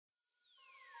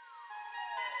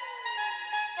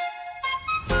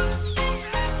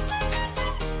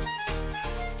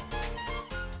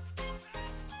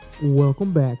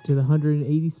Welcome back to the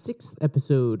 186th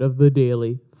episode of the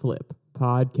Daily Flip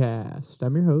podcast.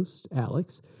 I'm your host,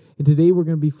 Alex, and today we're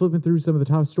going to be flipping through some of the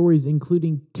top stories,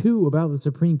 including two about the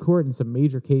Supreme Court and some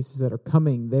major cases that are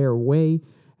coming their way,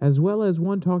 as well as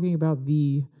one talking about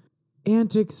the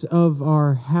antics of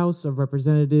our House of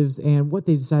Representatives and what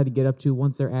they decide to get up to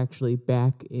once they're actually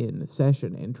back in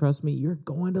session. And trust me, you're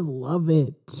going to love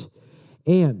it.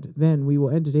 And then we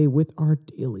will end today with our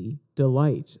Daily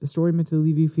Delight, a story meant to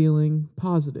leave you feeling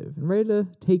positive and ready to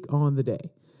take on the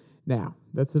day. Now,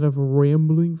 that's enough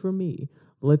rambling from me.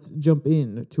 Let's jump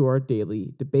in to our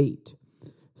daily debate.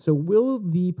 So will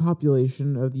the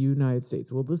population of the United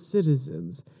States, will the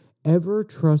citizens ever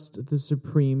trust the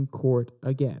Supreme Court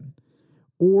again?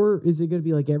 Or is it going to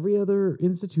be like every other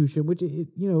institution, which,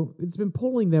 it's been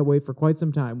polling that way for quite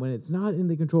some time. When it's not in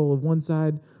the control of one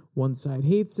side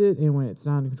hates it, and when it's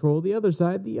not in control of the other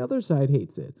side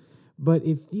hates it. But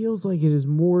it feels like it is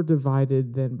more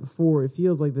divided than before. It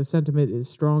feels like the sentiment is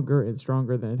stronger and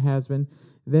stronger than it has been.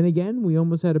 Then again, we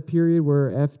almost had a period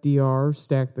where FDR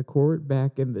stacked the court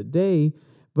back in the day,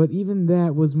 but even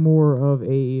that was more of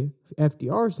a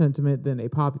FDR sentiment than a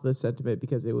populist sentiment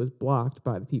because it was blocked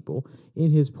by the people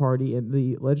in his party and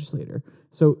the legislator.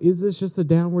 So is this just a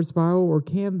downward spiral, or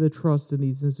can the trust in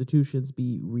these institutions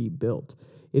be rebuilt?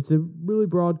 It's a really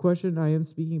broad question. I am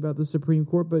speaking about the Supreme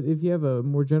Court, but if you have a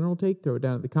more general take, throw it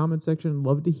down in the comment section.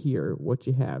 Love to hear what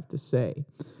you have to say.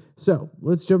 So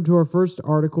let's jump to our first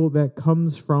article that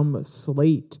comes from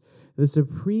Slate. The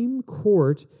Supreme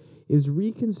Court is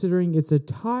reconsidering its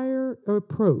entire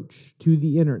approach to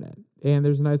the internet. And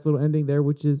there's a nice little ending there,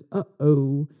 which is,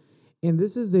 uh-oh. And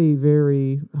this is a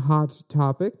very hot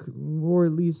topic, or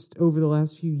at least over the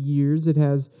last few years, it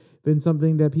has been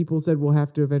something that people said will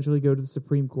have to eventually go to the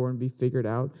Supreme Court and be figured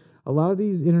out. A lot of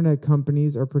these internet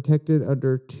companies are protected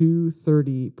under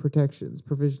 230 protections,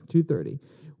 provision 230,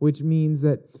 which means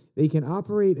that they can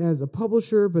operate as a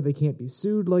publisher, but they can't be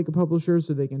sued like a publisher,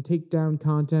 so they can take down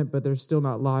content, but they're still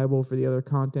not liable for the other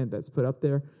content that's put up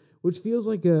there, which feels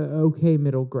like a okay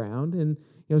middle ground. And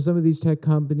some of these tech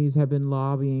companies have been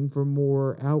lobbying for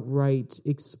more outright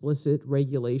explicit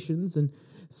regulations, and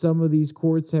some of these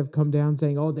courts have come down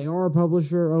saying, oh, they are a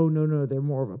publisher. Oh, no, they're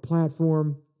more of a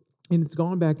platform. And it's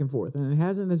gone back and forth, and it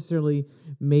hasn't necessarily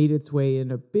made its way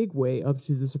in a big way up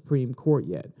to the Supreme Court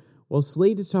yet. Well,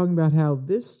 Slate is talking about how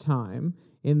this time,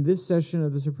 in this session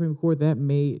of the Supreme Court, that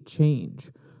may change.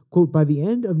 Quote, by the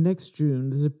end of next June,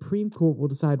 the Supreme Court will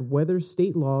decide whether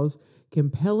state laws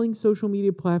compelling social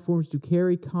media platforms to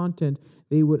carry content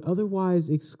they would otherwise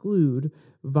exclude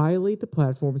violate the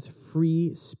platform's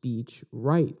free speech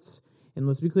rights. And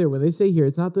let's be clear, when they say here,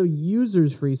 it's not the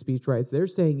user's free speech rights. They're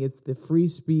saying it's the free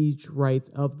speech rights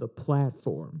of the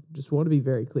platform. Just want to be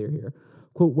very clear here.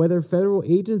 Quote, whether federal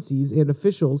agencies and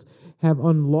officials have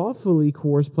unlawfully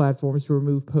coerced platforms to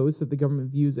remove posts that the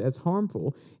government views as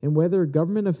harmful, and whether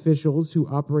government officials who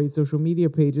operate social media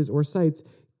pages or sites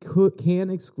can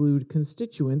exclude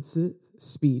constituents'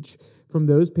 speech from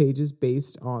those pages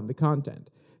based on the content.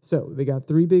 So they got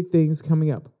three big things coming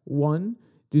up. One,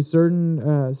 do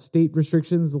certain state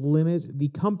restrictions limit the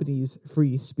company's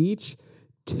free speech?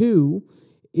 Two,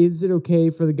 is it okay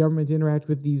for the government to interact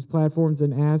with these platforms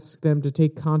and ask them to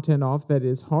take content off that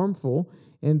is harmful?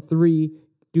 And three,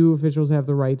 do officials have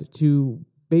the right to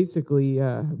basically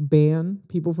ban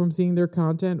people from seeing their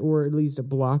content, or at least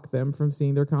block them from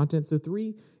seeing their content? So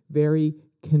three very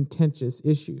contentious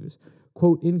issues.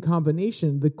 Quote, in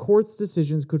combination, the court's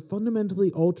decisions could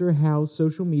fundamentally alter how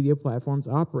social media platforms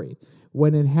operate,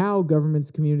 when and how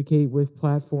governments communicate with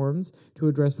platforms to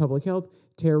address public health,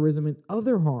 terrorism, and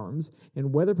other harms,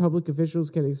 and whether public officials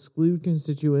can exclude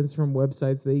constituents from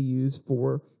websites they use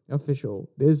for official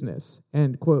business,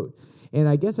 end quote. And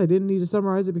I guess I didn't need to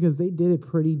summarize it because they did it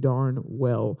pretty darn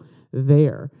well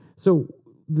there. So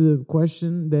the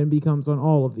question then becomes on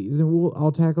all of these, and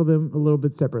I'll tackle them a little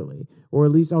bit separately, or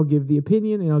at least I'll give the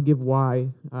opinion, and I'll give why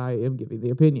I am giving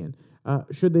the opinion.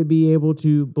 Should they be able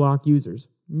to block users?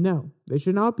 No, they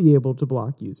should not be able to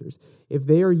block users. If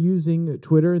they are using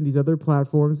Twitter and these other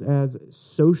platforms as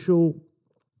social,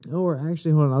 or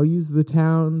actually, hold on, I'll use the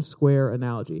town square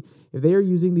analogy. If they are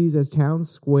using these as town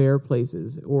square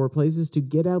places, or places to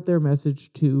get out their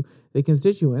message to the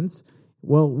constituents,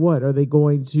 well, what, are they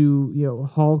going to,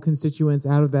 haul constituents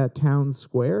out of that town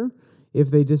square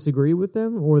if they disagree with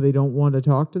them, or they don't want to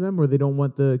talk to them, or they don't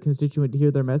want the constituent to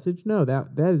hear their message? No, that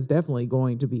is definitely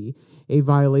going to be a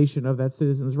violation of that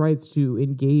citizen's rights to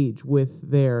engage with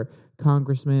their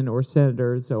congressman or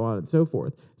senator, and so on and so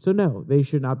forth. So no, they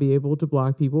should not be able to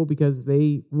block people because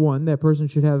that person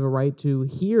should have a right to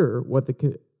hear what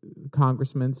the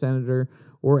congressman, senator,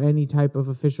 or any type of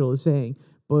official is saying.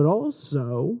 But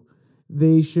also,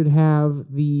 they should have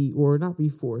or not be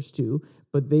forced to,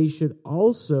 but they should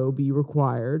also be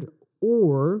required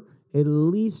or at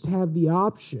least have the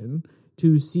option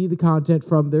to see the content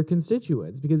from their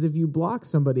constituents. Because if you block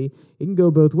somebody, it can go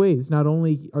both ways. Not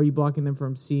only are you blocking them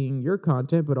from seeing your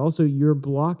content, but also you're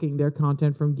blocking their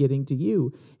content from getting to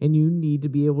you. And you need to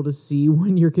be able to see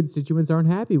when your constituents aren't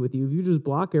happy with you. If you just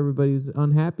block everybody who's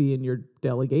unhappy in your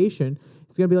delegation,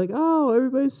 it's going to be like, oh,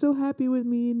 everybody's so happy with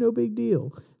me, no big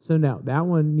deal. So no, that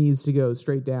one needs to go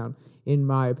straight down. In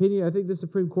my opinion, I think the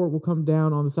Supreme Court will come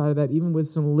down on the side of that, even with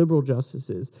some liberal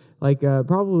justices, like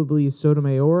probably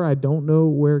Sotomayor. I don't know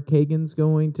where Kagan's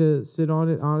going to sit on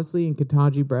it, honestly, and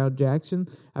Ketanji Brown Jackson.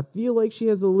 I feel like she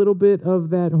has a little bit of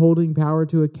that holding power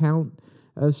to account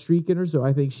streak in her, so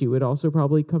I think she would also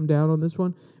probably come down on this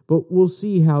one. But we'll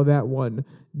see how that one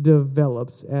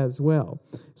develops as well.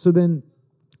 So then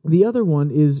the other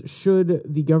one is, should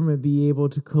the government be able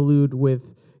to collude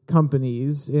with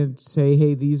companies and say,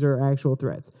 hey, these are actual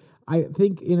threats? I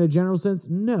think in a general sense,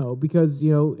 no, because,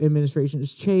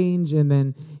 administrations change, and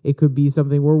then it could be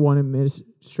something where one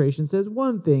administration says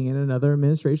one thing and another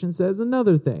administration says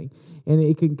another thing. And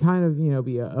it can kind of,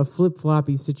 be a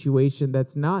flip-floppy situation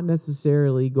that's not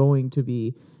necessarily going to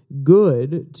be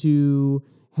good to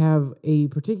have a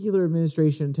particular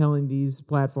administration telling these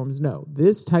platforms, no,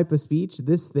 this type of speech,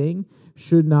 this thing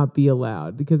should not be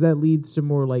allowed, because that leads to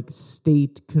more like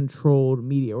state-controlled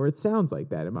media, or it sounds like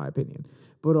that in my opinion.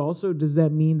 But also, does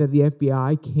that mean that the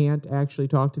FBI can't actually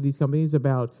talk to these companies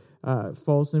about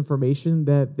false information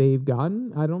that they've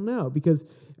gotten? I don't know, because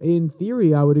in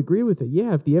theory, I would agree with it.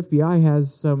 Yeah, if the FBI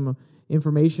has some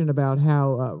information about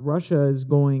how Russia is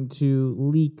going to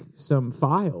leak some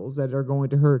files that are going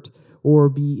to hurt or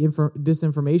be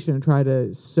disinformation and try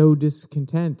to sow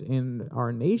discontent in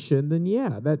our nation, then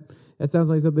yeah, that sounds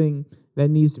like something that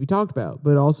needs to be talked about.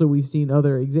 But also, we've seen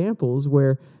other examples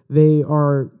where they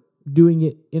are doing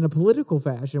it in a political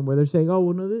fashion, where they're saying, oh,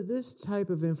 well, no, this type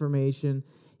of information,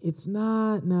 it's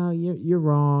not, no, you're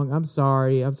wrong, I'm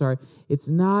sorry. It's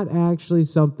not actually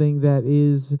something that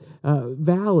is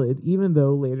valid, even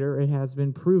though later it has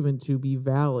been proven to be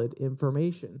valid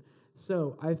information.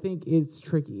 So I think it's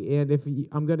tricky. And if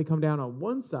I'm going to come down on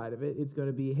one side of it, it's going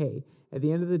to be, hey, at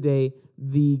the end of the day,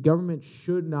 the government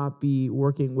should not be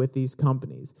working with these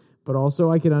companies. But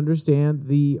also, I can understand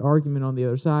the argument on the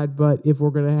other side. But if we're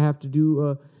going to have to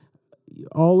do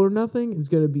all or nothing, it's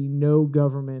going to be no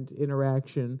government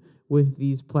interaction with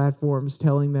these platforms,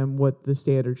 telling them what the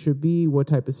standard should be, what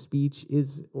type of speech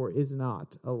is or is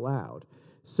not allowed.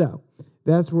 So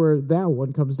that's where that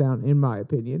one comes down, in my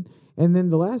opinion. And then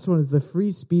the last one is the free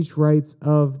speech rights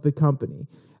of the company.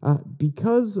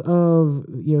 Because of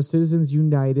Citizens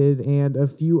United and a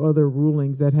few other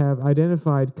rulings that have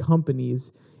identified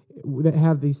companies that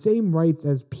have the same rights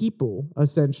as people,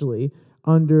 essentially,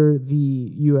 under the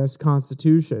U.S.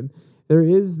 Constitution, there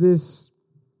is this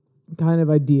kind of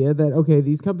idea that, okay,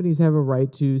 these companies have a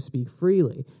right to speak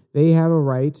freely. They have a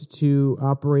right to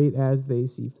operate as they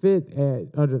see fit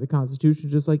under the Constitution,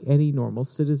 just like any normal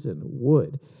citizen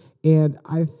would. And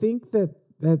I think that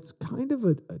that's kind of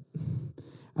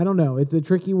I don't know, it's a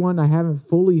tricky one. I haven't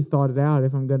fully thought it out,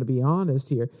 if I'm going to be honest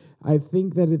here. I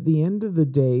think that at the end of the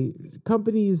day,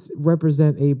 companies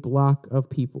represent a block of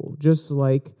people, just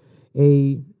like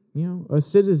a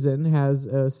citizen has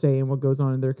a say in what goes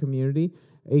on in their community.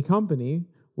 A company,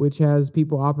 which has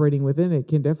people operating within it,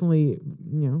 can definitely,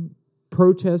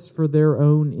 protest for their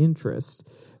own interest.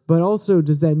 But also,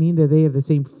 does that mean that they have the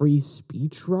same free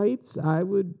speech rights? I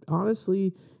would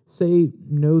honestly say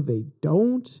no, they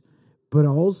don't. But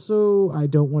also, I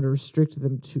don't want to restrict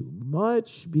them too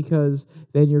much, because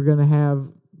then you're going to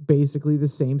have basically the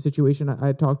same situation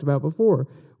I talked about before,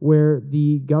 where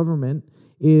the government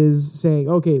is saying,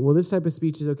 okay, well, this type of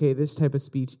speech is okay, this type of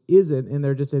speech isn't, and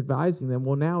they're just advising them.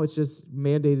 Well, now it's just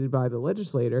mandated by the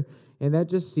legislator, and that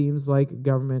just seems like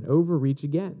government overreach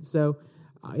again. So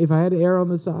if I had to err on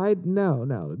the side,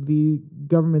 no, the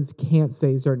governments can't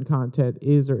say certain content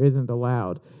is or isn't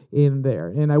allowed in there.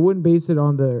 And I wouldn't base it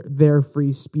on their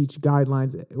free speech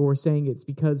guidelines or saying it's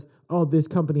because, oh, this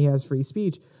company has free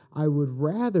speech. I would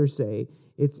rather say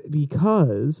it's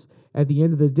because at the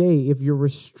end of the day, if you're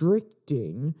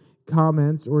restricting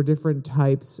comments or different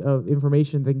types of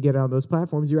information that can get on those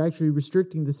platforms, you're actually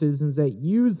restricting the citizens that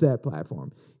use that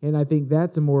platform. And I think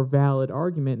that's a more valid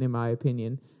argument, in my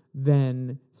opinion,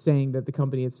 than saying that the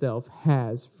company itself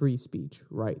has free speech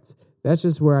rights. That's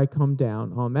just where I come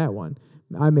down on that one.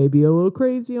 I may be a little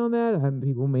crazy on that.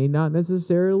 People may not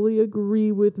necessarily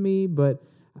agree with me, but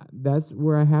That's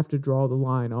where I have to draw the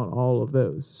line on all of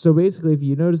those. So basically, if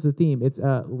you notice the theme, it's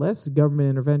less government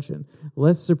intervention,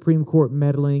 less Supreme Court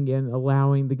meddling and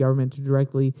allowing the government to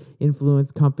directly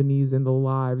influence companies and the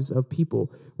lives of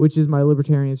people, which is my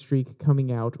libertarian streak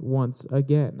coming out once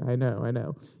again. I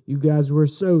know. You guys were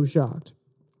so shocked.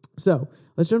 So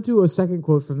let's jump to a second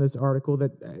quote from this article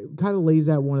that kind of lays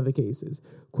out one of the cases.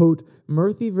 Quote,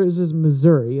 Murphy versus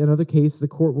Missouri, another case the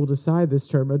court will decide this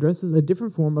term, addresses a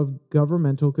different form of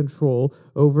governmental control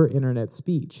over internet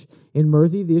speech. In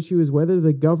Murphy, the issue is whether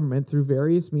the government, through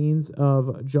various means of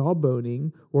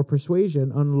jawboning or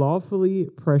persuasion, unlawfully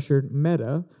pressured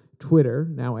Meta, Twitter,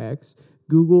 now X,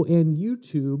 Google, and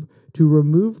YouTube to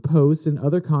remove posts and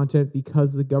other content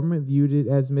because the government viewed it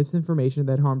as misinformation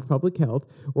that harmed public health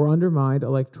or undermined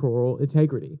electoral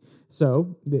integrity.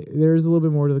 So there's a little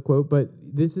bit more to the quote, but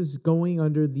this is going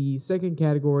under the second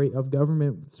category of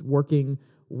governments working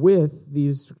with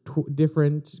these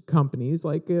different companies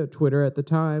like Twitter at the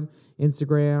time,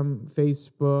 Instagram,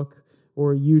 Facebook,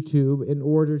 or YouTube in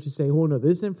order to say, oh no,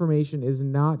 this information is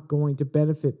not going to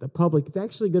benefit the public. It's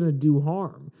actually going to do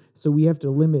harm. So we have to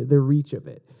limit the reach of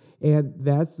it. And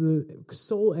that's the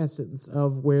sole essence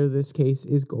of where this case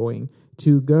is going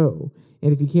to go.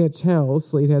 And if you can't tell,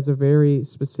 Slate has a very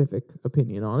specific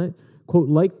opinion on it. Quote,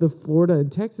 like the Florida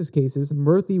and Texas cases,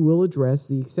 Murphy will address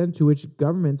the extent to which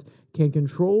governments can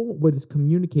control what is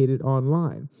communicated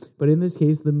online. But in this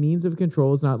case, the means of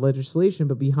control is not legislation,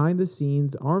 but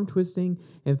behind-the-scenes arm-twisting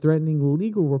and threatening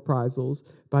legal reprisals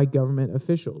by government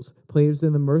officials. Plaintiffs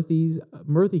in the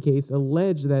Murphy case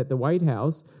allege that the White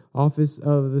House, Office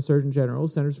of the Surgeon General,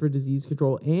 Centers for Disease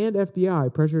Control, and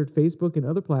FBI pressured Facebook and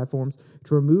other platforms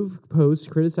to remove posts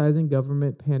criticizing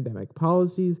government pandemic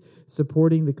policies,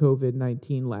 supporting the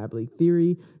COVID-19 lab leak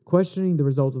theory, questioning the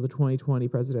result of the 2020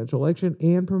 presidential election,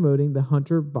 and promoting the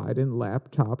Hunter Biden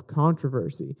laptop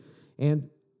controversy. And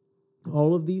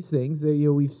all of these things,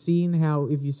 we've seen how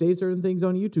if you say certain things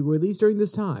on YouTube, or at least during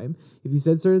this time, if you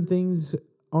said certain things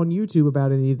on YouTube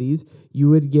about any of these, you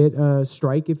would get a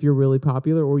strike if you're really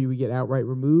popular, or you would get outright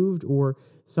removed, or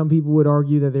some people would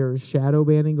argue that there is shadow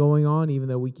banning going on, even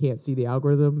though we can't see the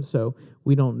algorithm, so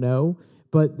we don't know.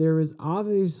 But there is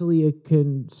obviously a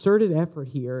concerted effort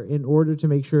here in order to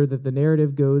make sure that the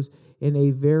narrative goes in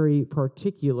a very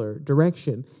particular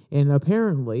direction. And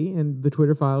apparently, and the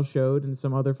Twitter files showed, and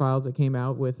some other files that came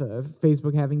out with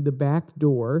Facebook having the back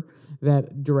door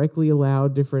that directly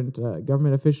allowed different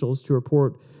government officials to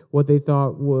report what they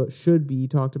thought should be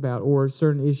talked about, or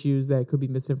certain issues that could be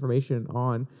misinformation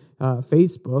on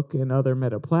Facebook and other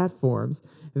meta platforms,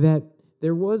 that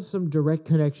there was some direct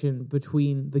connection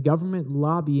between the government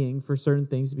lobbying for certain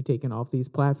things to be taken off these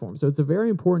platforms. So it's a very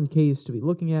important case to be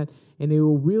looking at, and it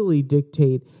will really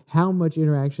dictate how much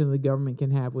interaction the government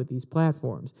can have with these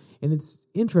platforms. And it's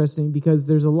interesting because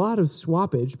there's a lot of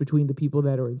swappage between the people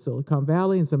that are in Silicon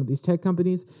Valley and some of these tech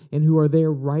companies and who are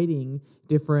there writing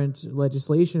different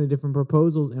legislation and different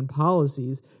proposals and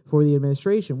policies for the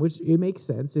administration, which it makes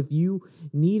sense. If you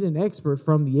need an expert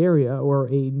from the area or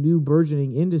a new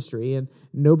burgeoning industry and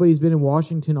nobody's been in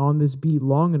Washington on this beat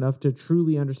long enough to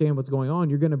truly understand what's going on,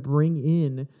 you're going to bring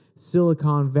in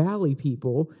Silicon Valley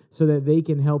people so that they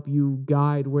can help you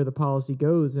guide where the policy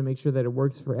goes and make sure that it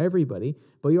works for everybody.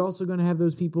 But you're also going to have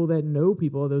those people that know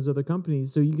people of those other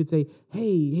companies. So you could say,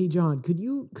 hey, John, could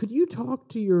you talk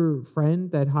to your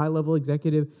friend, that high-level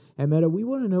executive at Meta? We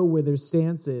want to know where their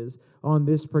stance is on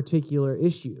this particular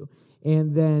issue.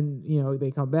 And then, they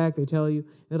come back, they tell you,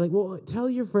 they're like, well, tell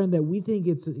your friend that we think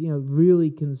it's, really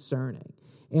concerning.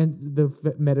 And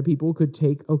the Meta people could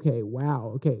take, okay,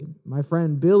 my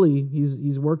friend Billy,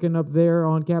 he's working up there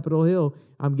on Capitol Hill.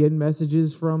 I'm getting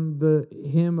messages from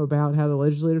him about how the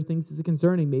legislator thinks it's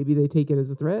concerning. Maybe they take it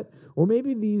as a threat, or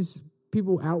maybe these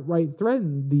people outright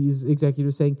threaten these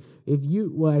executives saying,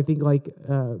 I think like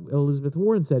Elizabeth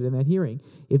Warren said in that hearing,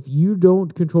 if you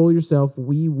don't control yourself,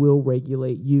 we will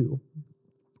regulate you.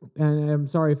 And I'm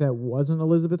sorry if that wasn't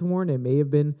Elizabeth Warren. It may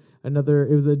have been it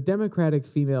was a Democratic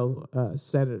female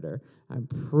senator. I'm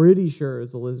pretty sure it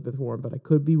was Elizabeth Warren, but I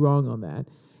could be wrong on that.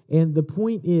 And the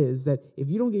point is that if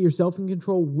you don't get yourself in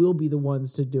control, we'll be the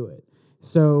ones to do it.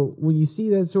 So when you see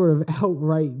that sort of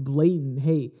outright blatant,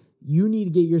 hey, you need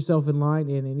to get yourself in line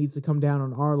and it needs to come down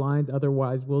on our lines,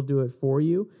 otherwise we'll do it for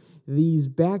you. These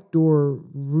backdoor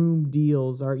room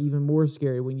deals are even more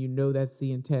scary when you know that's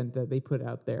the intent that they put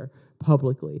out there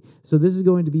publicly. So this is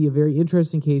going to be a very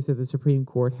interesting case that the Supreme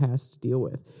Court has to deal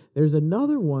with. There's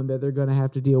another one that they're going to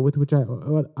have to deal with, which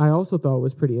I also thought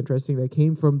was pretty interesting, that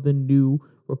came from the New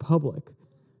Republic.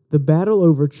 the battle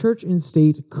over church and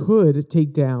state could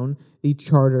take down the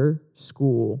charter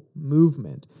school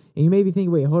movement. And you may be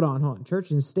thinking, wait, hold on.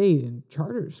 Church and state and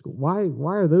charter school.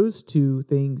 Why are those two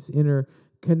things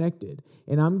interconnected?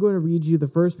 And I'm going to read you the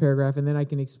first paragraph, and then I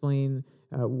can explain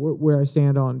where I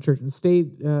stand on church and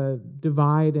state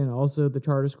divide and also the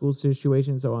charter school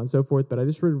situation, so on and so forth. But I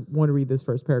just want to read this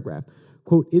first paragraph.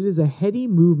 Quote, "It is a heady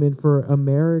movement for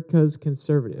America's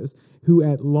conservatives who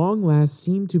at long last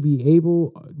seem to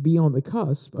be on the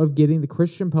cusp of getting the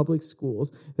Christian public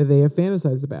schools that they have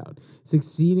fantasized about,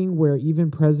 succeeding where even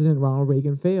President Ronald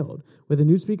Reagan failed. With a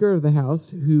new Speaker of the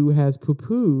House who has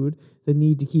poo-pooed the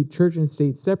need to keep church and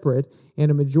state separate,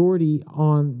 and a majority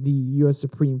on the U.S.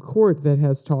 Supreme Court that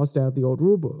has tossed out the old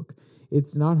rulebook,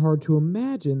 it's not hard to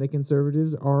imagine that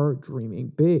conservatives are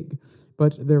dreaming big.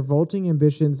 But their vaulting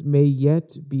ambitions may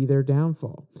yet be their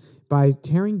downfall. By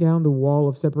tearing down the wall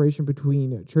of separation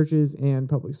between churches and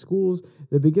public schools,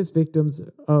 the biggest victims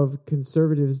of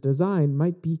conservatives' design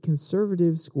might be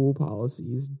conservative school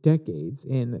policies decades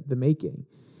in the making."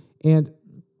 And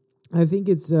I think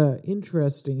it's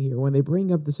interesting here when they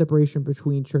bring up the separation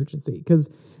between church and state, because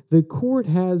the court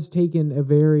has taken a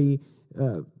very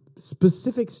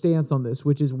specific stance on this,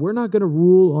 which is we're not going to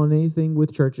rule on anything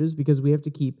with churches because we have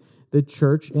to keep the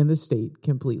church and the state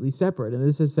completely separate. And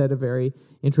this has set a very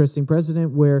interesting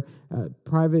precedent where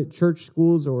private church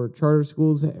schools or charter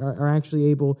schools are actually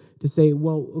able to say,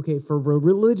 well, okay, for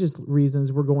religious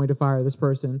reasons, we're going to fire this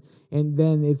person. And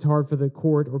then it's hard for the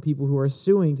court or people who are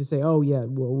suing to say, oh, yeah,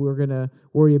 well, we're going to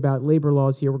worry about labor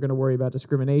laws here. We're going to worry about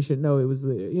discrimination. No, it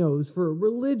was for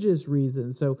religious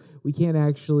reasons. So we can't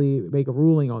actually make a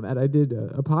ruling on that. I did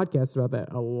a podcast about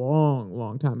that a long,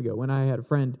 long time ago when I had a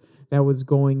friend that was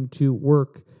going to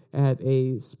work at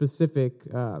a specific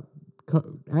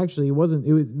actually, it was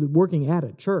working at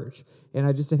a church. And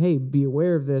I just said, hey, be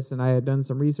aware of this. And I had done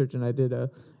some research and I did a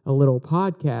little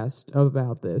podcast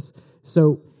about this.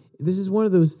 So this is one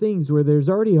of those things where there's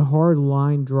already a hard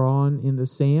line drawn in the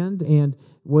sand. And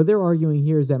what they're arguing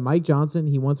here is that Mike Johnson,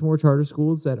 he wants more charter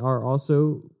schools that are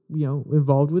also,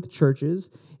 involved with churches,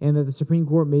 and that the Supreme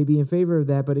Court may be in favor of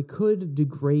that, but it could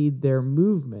degrade their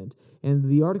movement. And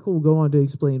the article will go on to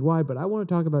explain why, but I want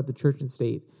to talk about the church and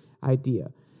state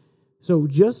idea. So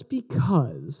just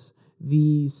because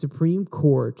the Supreme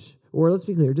Court, or let's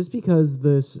be clear, just because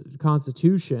the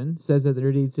Constitution says that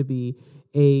there needs to be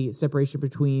a separation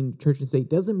between church and state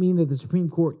doesn't mean that the Supreme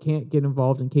Court can't get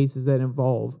involved in cases that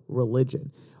involve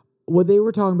religion. What they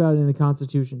were talking about in the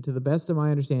Constitution, to the best of my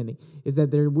understanding, is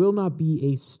that there will not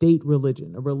be a state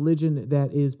religion, a religion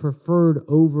that is preferred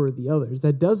over the others.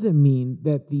 That doesn't mean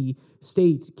that the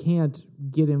state can't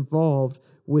get involved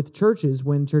with churches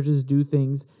when churches do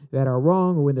things that are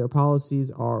wrong or when their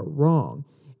policies are wrong.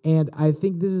 And I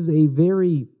think this is a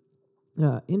very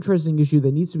interesting issue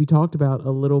that needs to be talked about a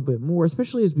little bit more,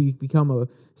 especially as we become a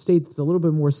state that's a little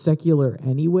bit more secular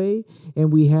anyway,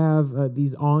 and we have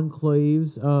these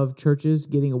enclaves of churches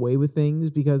getting away with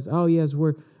things because, oh yes,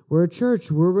 we're a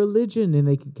church, we're a religion, and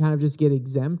they can kind of just get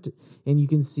exempt. And you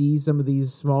can see some of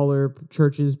these smaller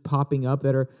churches popping up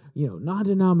that are,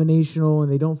 non-denominational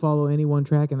and they don't follow any one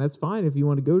track, and that's fine if you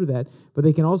want to go to that. But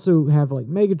they can also have like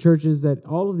mega churches that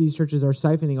all of these churches are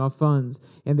siphoning off funds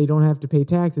and they don't have to pay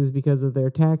taxes because of their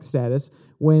tax status.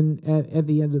 When at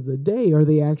the end of the day, are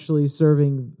they actually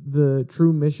serving the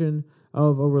true mission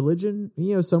of a religion?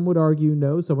 Some would argue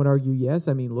no, some would argue yes.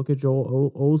 I mean, look at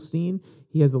Joel Osteen.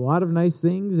 He has a lot of nice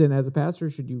things, and as a pastor,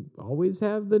 should you always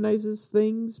have the nicest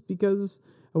things because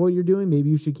of what you're doing? Maybe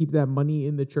you should keep that money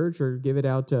in the church or give it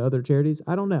out to other charities.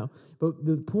 I don't know. But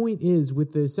the point is,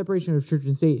 with the separation of church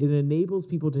and state, it enables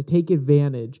people to take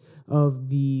advantage of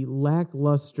the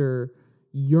lackluster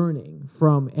yearning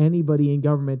from anybody in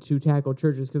government to tackle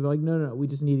churches because they're like, no, we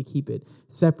just need to keep it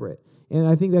separate. And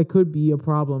I think that could be a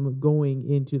problem going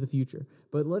into the future.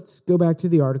 But let's go back to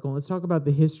the article and let's talk about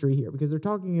the history here, because they're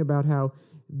talking about how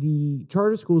the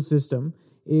charter school system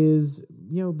is,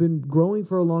 been growing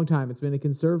for a long time. It's been a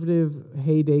conservative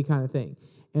heyday kind of thing.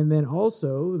 And then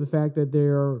also the fact that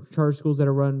there are charter schools that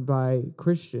are run by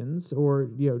Christians or,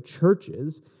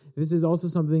 churches. This is also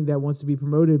something that wants to be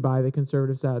promoted by the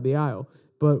conservative side of the aisle.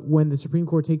 But when the Supreme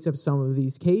Court takes up some of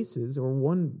these cases, or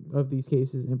one of these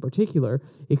cases in particular,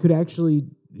 it could actually,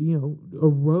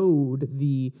 erode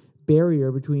the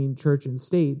barrier between church and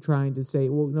state, trying to say,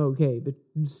 well, no, okay, the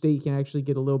state can actually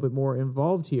get a little bit more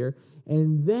involved here.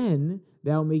 And then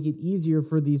that'll make it easier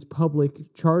for these public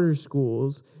charter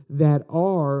schools that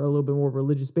are a little bit more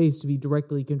religious-based to be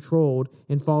directly controlled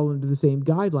and fall into the same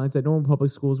guidelines that normal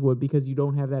public schools would, because you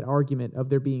don't have that argument of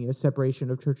there being a separation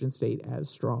of church and state as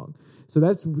strong. So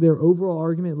that's their overall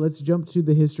argument. Let's jump to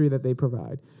the history that they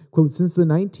provide. Quote, since the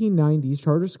 1990s,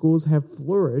 charter schools have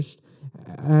flourished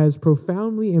as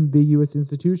profoundly ambiguous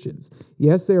institutions.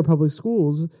 Yes, they are public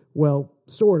schools, well,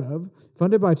 sort of,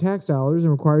 funded by tax dollars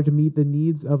and required to meet the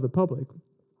needs of the public.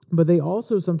 But they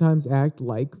also sometimes act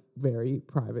like very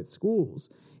private schools,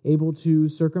 able to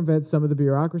circumvent some of the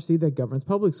bureaucracy that governs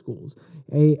public schools.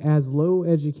 As low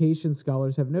education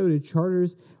scholars have noted,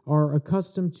 charters are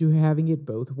accustomed to having it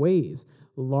both ways,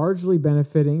 largely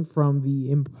benefiting from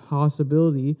the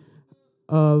impossibility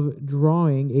of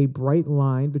drawing a bright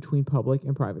line between public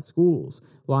and private schools,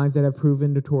 lines that have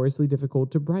proven notoriously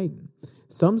difficult to brighten.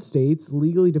 Some states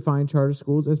legally define charter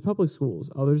schools as public schools,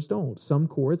 others don't. Some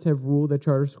courts have ruled that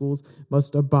charter schools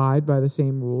must abide by the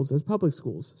same rules as public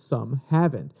schools, some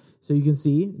haven't. So you can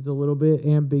see it's a little bit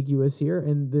ambiguous here.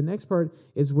 And the next part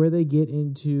is where they get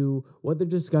into what they're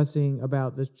discussing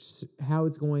about how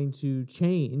it's going to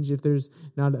change if there's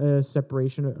not a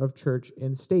separation of church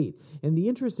and state. And the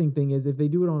interesting thing is if they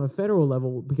do it on a federal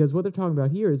level, because what they're talking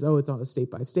about here is, it's on a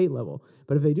state-by-state level.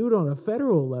 But if they do it on a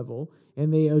federal level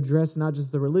and they address not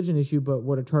just the religion issue, but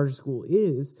what a charter school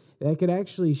is, that could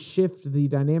actually shift the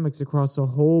dynamics across a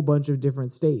whole bunch of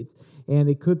different states. And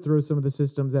it could throw some of the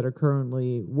systems that are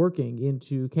currently working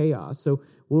into chaos. So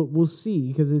we'll see,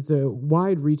 because it's a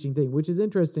wide-reaching thing, which is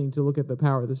interesting to look at the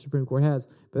power the Supreme Court has.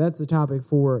 But that's a topic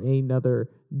for another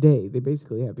day. They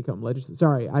basically have become legislators.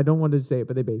 Sorry, I don't want to say it,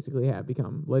 but they basically have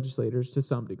become legislators to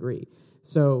some degree.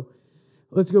 So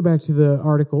let's go back to the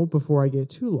article before I get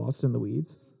too lost in the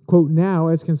weeds. Quote, now,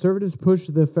 as conservatives push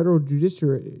the federal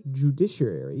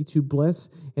judiciary to bless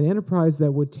an enterprise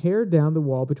that would tear down the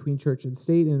wall between church and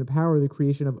state and empower the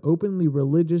creation of openly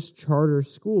religious charter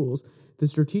schools, the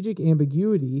strategic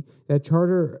ambiguity that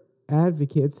charter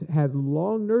advocates had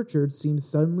long nurtured seems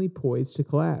suddenly poised to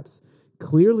collapse.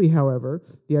 Clearly, however,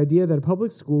 the idea that a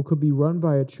public school could be run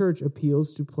by a church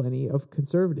appeals to plenty of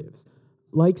conservatives.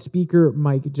 Like Speaker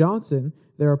Mike Johnson,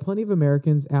 there are plenty of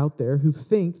Americans out there who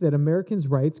think that Americans'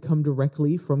 rights come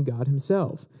directly from God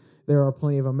himself. There are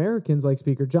plenty of Americans like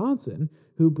Speaker Johnson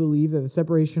who believe that the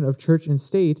separation of church and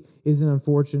state is an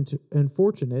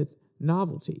unfortunate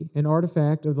novelty, an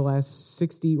artifact of the last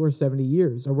 60 or 70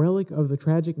 years, a relic of the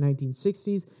tragic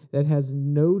 1960s that has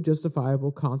no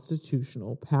justifiable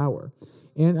constitutional power.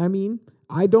 And I mean,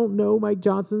 I don't know Mike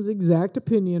Johnson's exact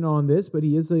opinion on this, but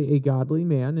he is a godly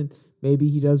man, and maybe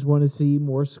he does want to see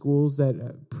more schools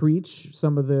that preach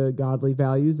some of the godly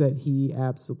values that he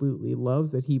absolutely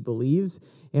loves, that he believes,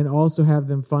 and also have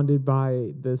them funded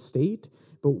by the state.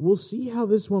 But we'll see how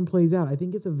this one plays out. I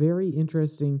think it's a very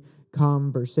interesting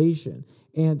conversation.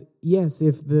 And yes,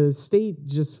 if the state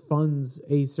just funds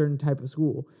a certain type of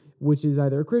school, which is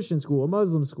either a Christian school, a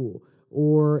Muslim school,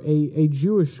 or a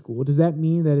Jewish school, does that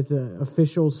mean that it's an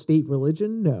official state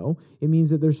religion? No. It means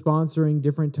that they're sponsoring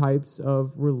different types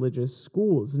of religious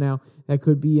schools. Now, that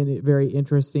could be a very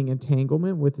interesting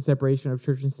entanglement with the separation of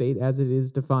church and state as it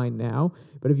is defined now.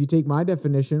 But if you take my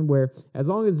definition, where as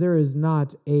long as there is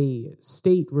not a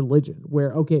state religion,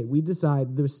 where, okay, we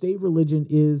decide the state religion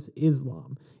is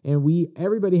Islam, and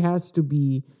everybody has to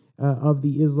be of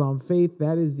the Islam faith,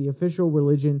 that is the official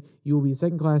religion. You will be a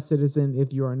second-class citizen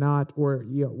if you are not, or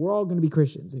we're all going to be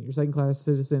Christians, and you're a second-class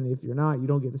citizen if you're not. You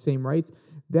don't get the same rights.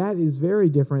 That is very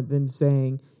different than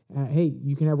saying, hey,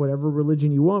 you can have whatever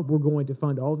religion you want. We're going to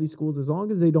fund all these schools. As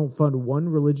long as they don't fund one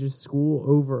religious school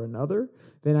over another,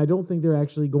 then I don't think they're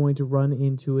actually going to run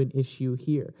into an issue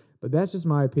here. But that's just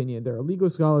my opinion. There are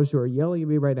legal scholars who are yelling at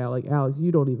me right now like, Alex,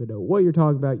 you don't even know what you're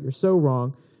talking about. You're so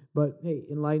wrong. But, hey,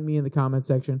 enlighten me in the comment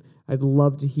section. I'd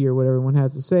love to hear what everyone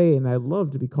has to say, and I'd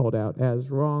love to be called out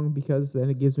as wrong, because then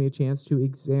it gives me a chance to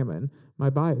examine my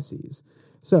biases.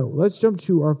 So let's jump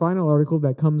to our final article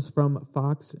that comes from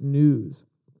Fox News.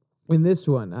 In this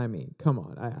one, I mean, come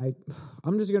on.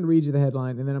 I'm just going to read you the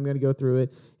headline, and then I'm going to go through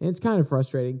it. And it's kind of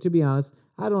frustrating. To be honest,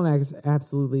 I don't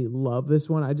absolutely love this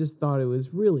one. I just thought it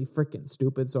was really freaking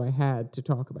stupid, so I had to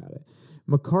talk about it.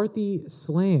 McCarthy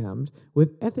slammed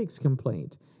with ethics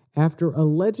complaint after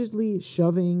allegedly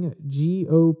shoving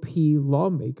GOP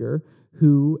lawmaker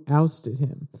who ousted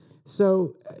him.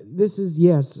 So this is,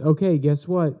 yes, okay, guess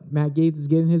what? Matt Gaetz is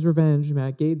getting his revenge.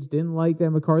 Matt Gaetz didn't like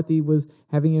that McCarthy was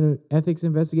having an ethics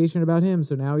investigation about him,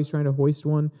 so now he's trying to hoist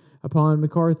one upon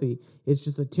McCarthy. It's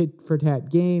just a tit-for-tat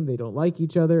game. They don't like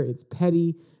each other. It's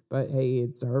petty, but hey,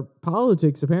 it's our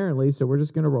politics apparently, so we're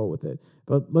just going to roll with it.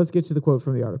 But let's get to the quote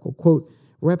from the article. Quote,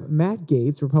 Rep. Matt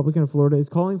Gaetz, Republican of Florida, is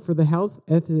calling for the House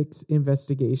ethics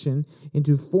investigation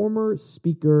into former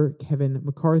Speaker Kevin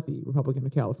McCarthy, Republican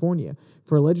of California,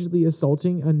 for allegedly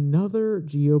assaulting another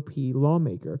GOP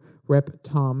lawmaker, Rep.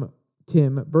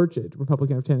 Tim Burchett,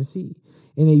 Republican of Tennessee.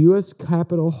 In a U.S.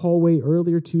 Capitol hallway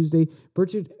earlier Tuesday,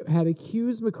 Burchett had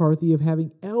accused McCarthy of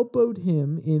having elbowed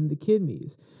him in the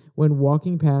kidneys when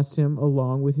walking past him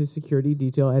along with his security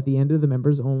detail at the end of the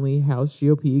members-only House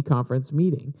GOP conference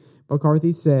meeting.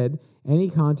 McCarthy said any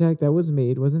contact that was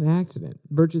made was an accident.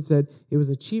 Burchett said it was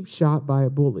a cheap shot by a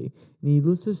bully.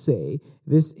 Needless to say,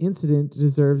 this incident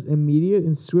deserves immediate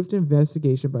and swift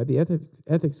investigation by the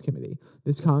Ethics Committee.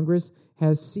 This Congress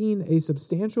has seen a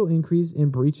substantial increase in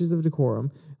breaches of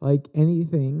decorum unlike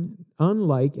anything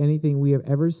we have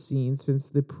ever seen since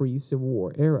the pre-Civil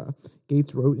War era,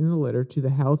 Gaetz wrote in a letter to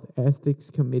the House Ethics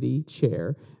Committee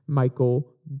Chair, Michael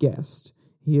Guest.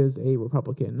 He is a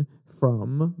Republican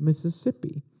from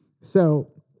Mississippi.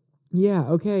 So, yeah,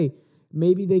 okay,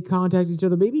 maybe they contact each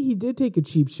other. Maybe he did take a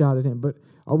cheap shot at him, but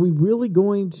are we really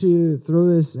going to throw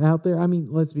this out there? I mean,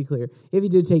 let's be clear. If he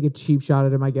did take a cheap shot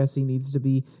at him, I guess he needs to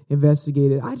be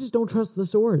investigated. I just don't trust the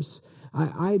source.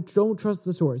 I don't trust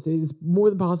the source. It's more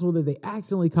than possible that they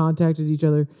accidentally contacted each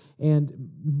other, and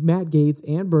Matt Gaetz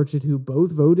and Burchett, who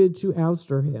both voted to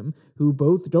ouster him, who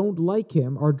both don't like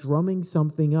him, are drumming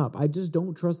something up. I just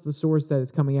don't trust the source that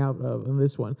it's coming out of in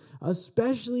this one,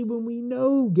 especially when we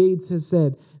know Gaetz has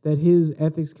said that his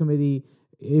ethics committee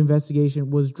investigation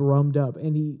was drummed up,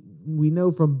 and we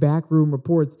know from backroom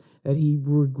reports that he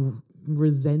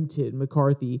resented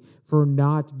McCarthy for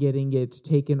not getting it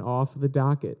taken off the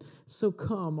docket. So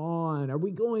come on, are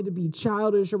we going to be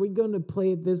childish? Are we going to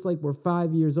play at this like we're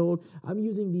 5 years old? I'm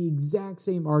using the exact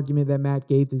same argument that Matt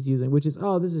Gaetz is using, which is,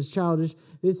 oh, this is childish.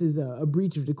 This is a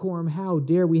breach of decorum. How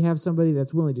dare we have somebody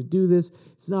that's willing to do this?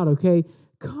 It's not okay.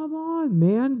 Come on,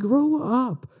 man, grow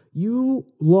up. You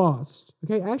lost.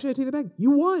 Okay, actually, I take that back.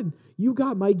 You won. You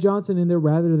got Mike Johnson in there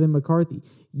rather than McCarthy.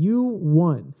 You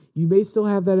won. You may still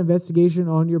have that investigation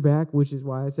on your back, which is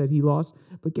why I said he lost.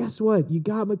 But guess what? You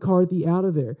got McCarthy out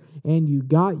of there, and you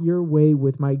got your way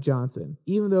with Mike Johnson,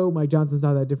 even though Mike Johnson's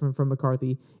not that different from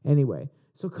McCarthy anyway.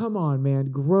 So come on,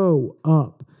 man, grow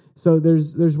up. So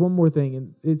there's one more thing,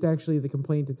 and it's actually the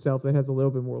complaint itself that has a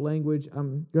little bit more language.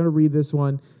 I'm going to read this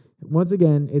one. Once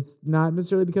again, it's not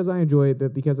necessarily because I enjoy it,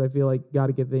 but because I feel like got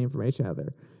to get the information out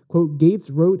there. Quote,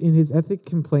 Gaetz wrote in his ethics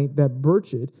complaint that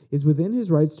Burchett is within his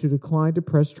rights to decline to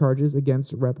press charges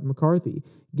against Rep. McCarthy.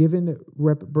 Given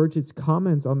Rep. Burchett's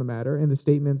comments on the matter and the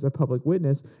statements of public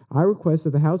witness, I request that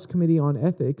the House Committee on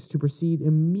Ethics to proceed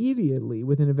immediately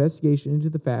with an investigation into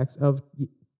the facts of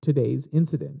today's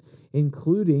incident,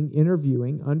 including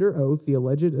interviewing under oath the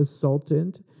alleged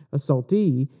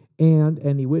assaultee, and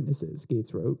any witnesses,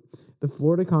 Gaetz wrote. The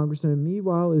Florida congressman,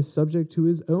 meanwhile, is subject to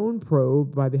his own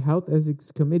probe by the House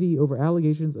Ethics Committee over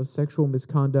allegations of sexual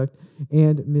misconduct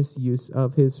and misuse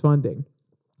of his funding.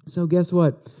 So guess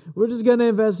what? We're just going to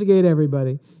investigate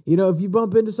everybody. You know, if you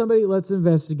bump into somebody, let's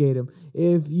investigate them.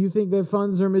 If you think that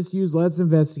funds are misused, let's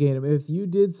investigate them. If you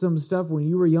did some stuff when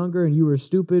you were younger and you were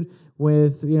stupid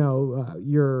with,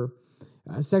 your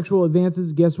sexual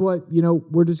advances, guess what?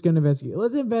 We're just going to investigate.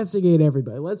 Let's investigate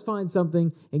everybody. Let's find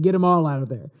something and get them all out of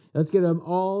there. Let's get them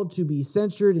all to be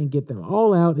censured and get them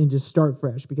all out and just start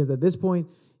fresh. Because at this point,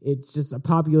 it's just a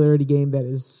popularity game that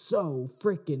is so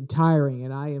freaking tiring,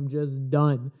 and I am just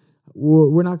done.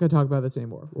 We're not going to talk about this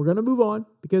anymore. We're going to move on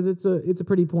because it's a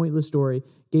pretty pointless story.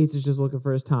 Gaetz is just looking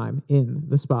for his time in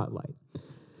the spotlight.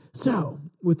 So,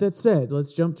 with that said,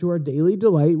 let's jump to our daily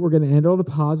delight. We're going to end on a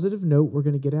positive note. We're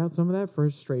going to get out some of that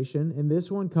frustration, and this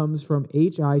one comes from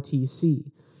HITC.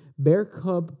 Bear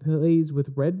Cub plays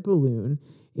with red balloon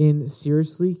in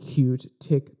seriously cute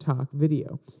TikTok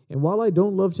video. And while I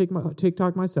don't love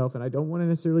TikTok myself, and I don't want to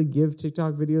necessarily give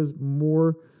TikTok videos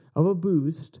more of a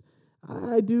boost,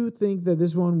 I do think that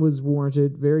this one was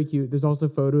warranted. Very cute. There's also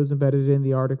photos embedded in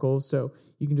the article, so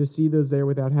you can just see those there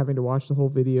without having to watch the whole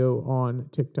video on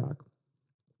TikTok.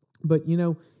 But,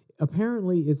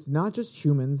 apparently it's not just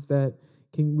humans that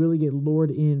can really get lured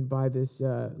in by this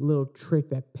little trick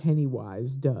that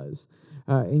Pennywise does.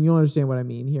 And you'll understand what I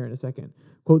mean here in a second.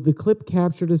 Quote, the clip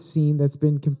captured a scene that's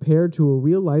been compared to a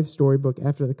real-life storybook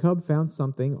after the cub found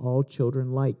something all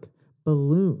children like,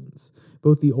 balloons.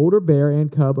 Both the older bear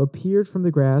and cub appeared from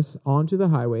the grass onto the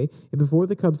highway, and before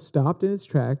the cub stopped in its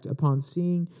tracks upon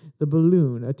seeing the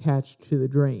balloon attached to the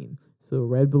drain. So a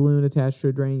red balloon attached to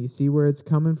a drain, you see where it's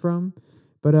coming from?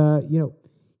 But,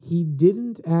 he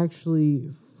didn't actually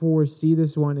foresee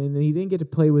this one, and he didn't get to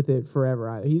play with it forever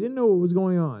either. He didn't know what was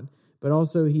going on, but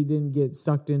also he didn't get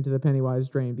sucked into the Pennywise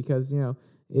drain because,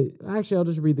 actually, I'll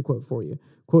just read the quote for you.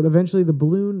 Quote, eventually the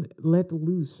balloon let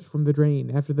loose from the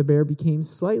drain after the bear became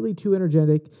slightly too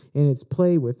energetic in its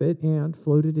play with it and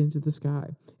floated into the sky.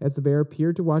 As the bear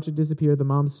appeared to watch it disappear, the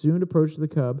mom soon approached the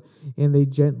cub and they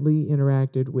gently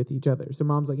interacted with each other. So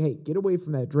mom's like, hey, get away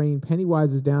from that drain.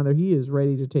 Pennywise is down there. He is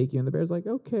ready to take you. And the bear's like,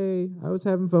 okay, I was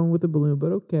having fun with the balloon,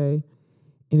 but okay.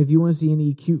 And if you want to see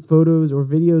any cute photos or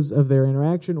videos of their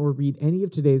interaction or read any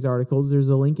of today's articles, there's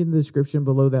a link in the description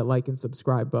below that like and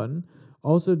subscribe button.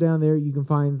 Also down there, you can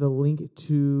find the link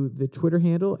to the Twitter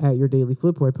handle at Your Daily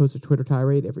Flip, where I post a Twitter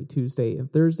tirade every Tuesday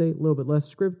and Thursday. A little bit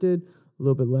less scripted, a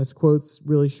little bit less quotes,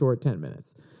 really short, 10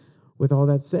 minutes. With all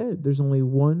that said, there's only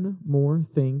one more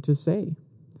thing to say.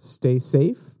 Stay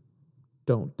safe.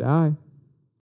 Don't die.